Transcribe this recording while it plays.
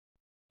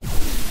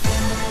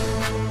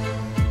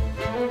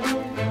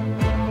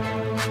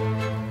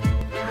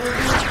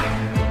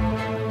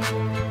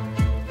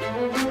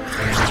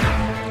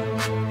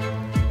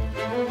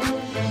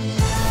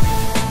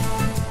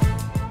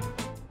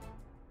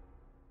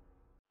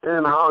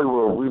in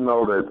Hollywood, we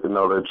know that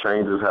that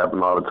changes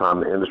happen all the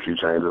time. The industry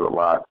changes a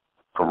lot,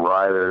 from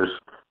writers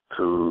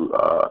to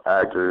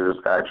actors,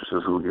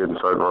 actresses who get in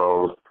certain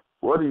roles.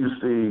 What do you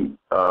see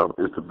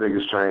is the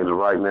biggest change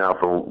right now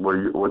from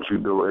what you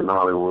do in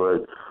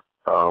Hollywood?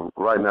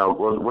 Right now,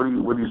 what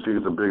do you see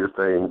as the biggest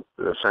thing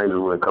that changes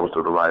when it comes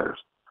to the writers?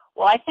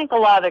 Well, I think a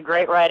lot of the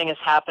great writing is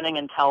happening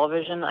in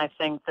television. I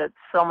think that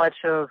so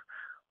much of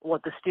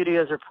what the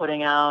studios are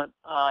putting out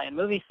in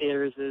movie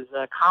theaters is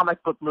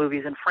comic book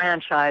movies and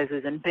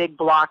franchises and big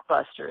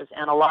blockbusters,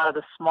 and a lot of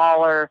the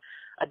smaller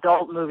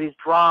adult movies,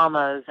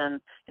 dramas,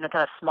 and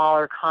kind of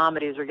smaller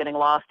comedies are getting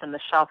lost in the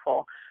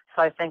shuffle.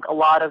 So I think a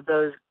lot of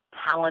those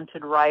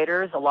talented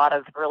writers, a lot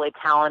of really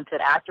talented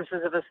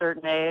actresses of a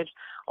certain age,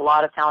 a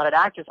lot of talented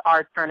actors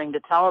are turning to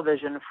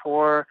television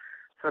for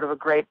sort of a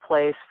great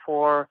place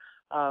for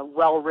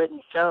well-written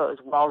shows,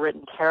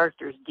 well-written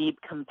characters, deep,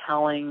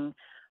 compelling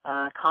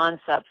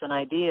concepts and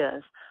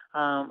ideas.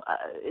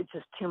 It's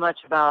just too much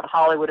about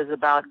Hollywood is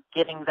about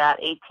getting that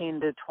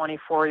 18 to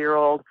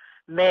 24-year-old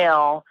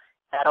male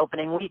that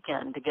opening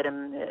weekend to get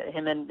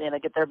him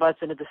and get their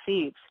butts into the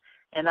seats.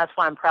 And that's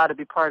why I'm proud to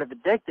be part of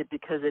Addicted,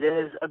 because it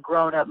is a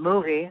grown-up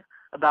movie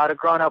about a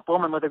grown-up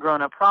woman with a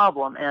grown-up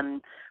problem.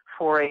 And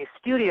for a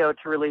studio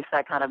to release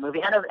that kind of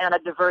movie and a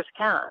diverse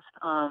cast,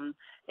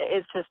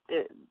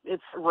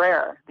 it's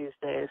rare these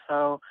days.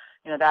 So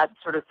that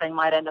sort of thing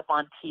might end up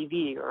on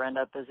TV or end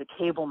up as a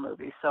cable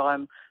movie. So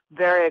I'm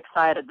very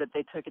excited that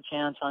they took a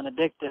chance on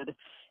Addicted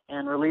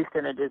and released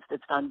it.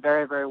 It's done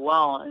very, very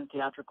well in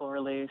theatrical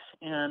release.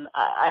 And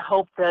I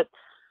hope that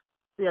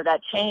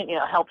that change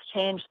helps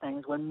change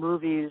things when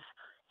movies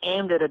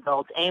aimed at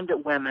adults, aimed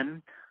at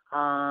women,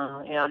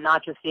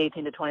 not just the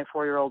 18 to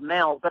 24-year-old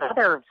males, but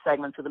other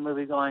segments of the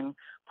movie-going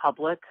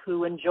public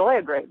who enjoy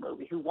a great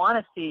movie, who want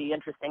to see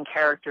interesting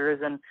characters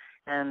and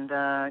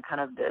kind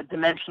of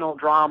dimensional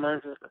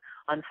dramas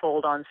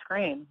unfold on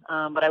screen.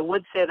 But I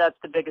would say that's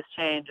the biggest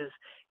change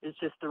is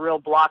just the real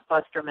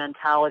blockbuster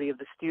mentality of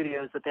the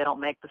studios, that they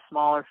don't make the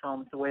smaller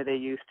films the way they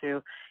used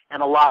to,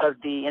 and a lot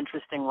of the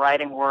interesting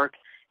writing work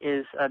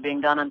is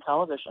being done on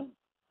television.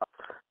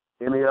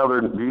 Do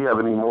you have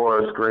any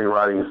more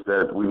screenwritings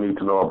that we need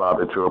to know about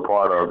that you're a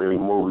part of, any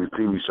movies,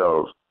 TV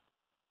shows?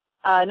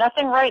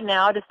 Nothing right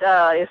now, just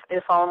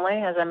if only,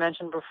 as I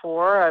mentioned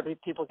before.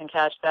 People can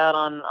catch that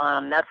on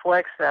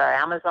Netflix,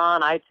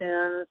 Amazon,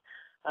 iTunes.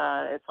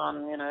 It's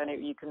on,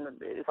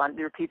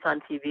 it repeats on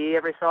TV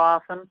every so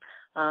often.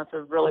 It's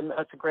a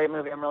great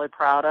movie I'm really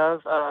proud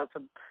of. It's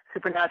a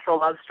supernatural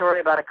love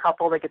story about a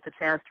couple that gets a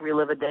chance to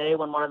relive a day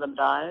when one of them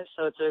dies.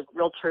 So it's a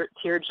real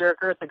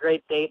tearjerker. It's a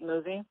great date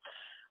movie.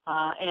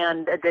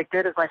 And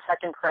Addicted is my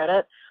second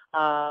credit.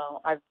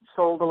 I've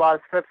sold a lot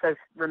of scripts. I've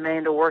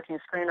remained a working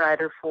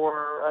screenwriter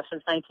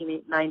since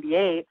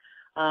 1998,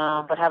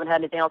 but haven't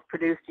had anything else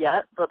produced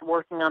yet. But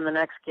working on the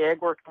next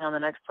gig, working on the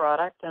next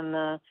product,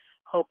 and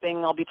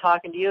hoping I'll be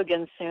talking to you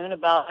again soon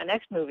about my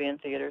next movie in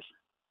theaters.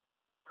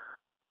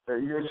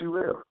 Yes, you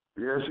will.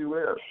 Yes, you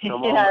will.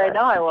 Come yeah, I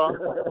know I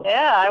will.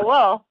 Yeah, I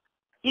will.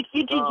 You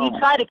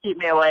try to keep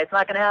me away. It's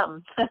not going to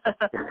happen.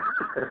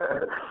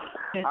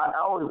 I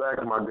always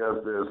ask my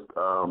guests this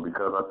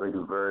because I think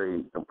it's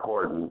very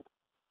important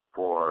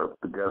for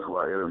the guests who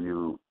I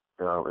interview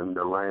in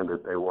the lane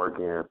that they work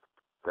in,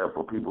 that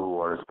for people who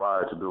are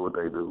inspired to do what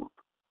they do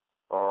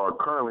or are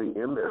currently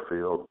in their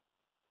field,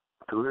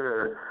 to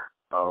hear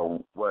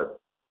what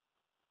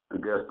the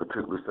guests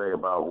particularly say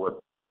about what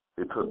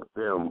it took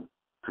them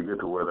to get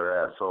to where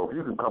they're at. So if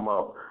you could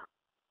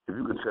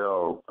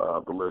tell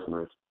the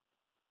listeners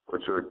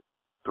what your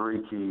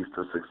 3 keys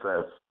to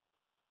success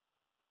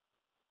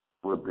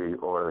would be,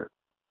 or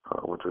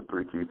what your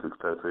 3 keys to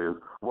success is,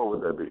 what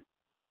would that be?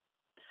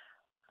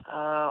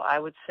 I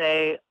would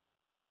say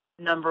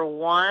number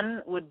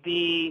 1 would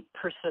be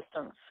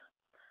persistence.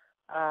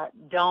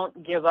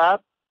 Don't give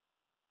up.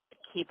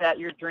 Keep at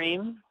your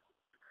dream.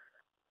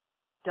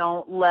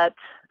 Don't let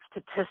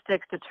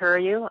statistics deter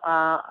you.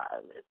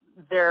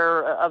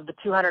 Of the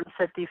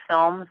 250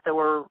 films that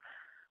were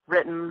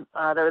written,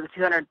 there were the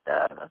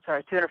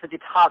 250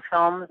 top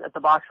films at the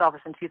box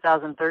office in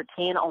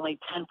 2013. Only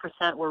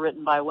 10% were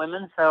written by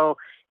women. So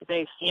if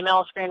any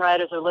female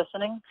screenwriters are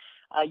listening,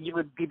 you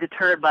would be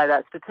deterred by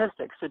that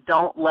statistic. So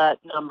don't let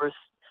numbers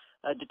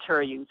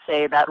deter you.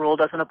 Say that rule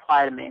doesn't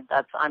apply to me.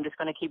 I'm just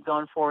going to keep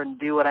going forward and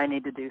do what I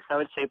need to do. So I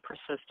would say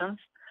persistence.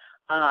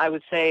 I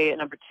would say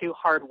number 2,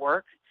 hard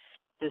work.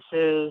 This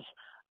is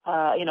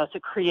it's a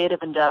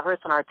creative endeavor.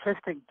 It's an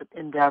artistic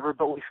endeavor,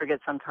 but we forget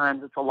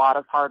sometimes it's a lot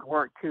of hard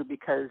work, too,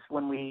 because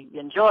when we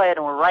enjoy it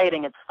and we're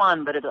writing, it's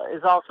fun, but it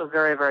is also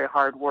very, very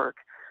hard work.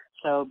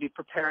 So be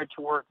prepared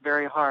to work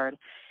very hard.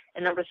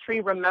 And number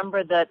 3,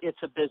 remember that it's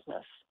a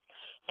business.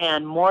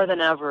 And more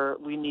than ever,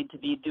 we need to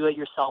be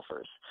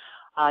do-it-yourselfers.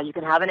 You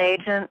can have an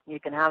agent. You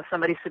can have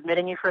somebody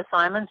submitting you for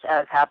assignments,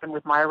 as happened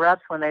with my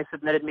reps when they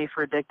submitted me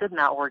for Addicted, and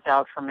that worked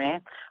out for me.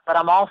 But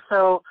I'm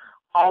also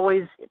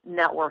always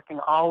networking,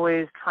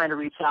 always trying to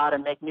reach out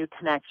and make new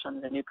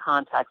connections and new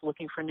contacts,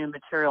 looking for new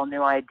material,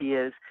 new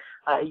ideas.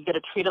 You got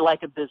to treat it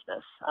like a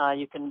business.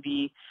 You can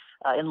be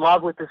in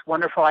love with this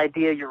wonderful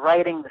idea you're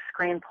writing, the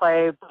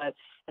screenplay, but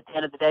at the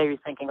end of the day, you're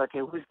thinking, okay,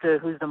 who's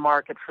the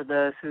market for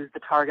this? Who's the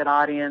target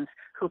audience?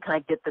 Who can I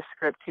get the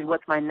script to?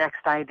 What's my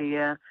next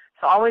idea?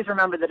 So always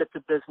remember that it's a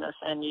business,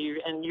 and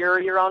you're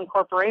your own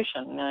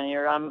corporation.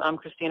 I'm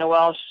Christina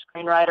Welsh,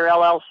 screenwriter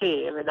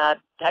LLC. I mean, not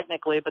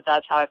technically, but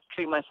that's how I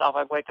treat myself.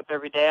 I wake up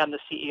every day. I'm the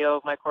CEO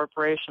of my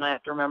corporation. I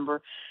have to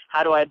remember,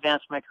 how do I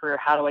advance my career?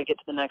 How do I get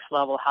to the next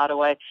level? How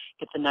do I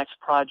get the next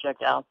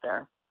project out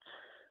there?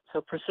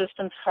 So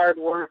persistence, hard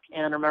work,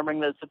 and remembering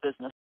that it's a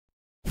business.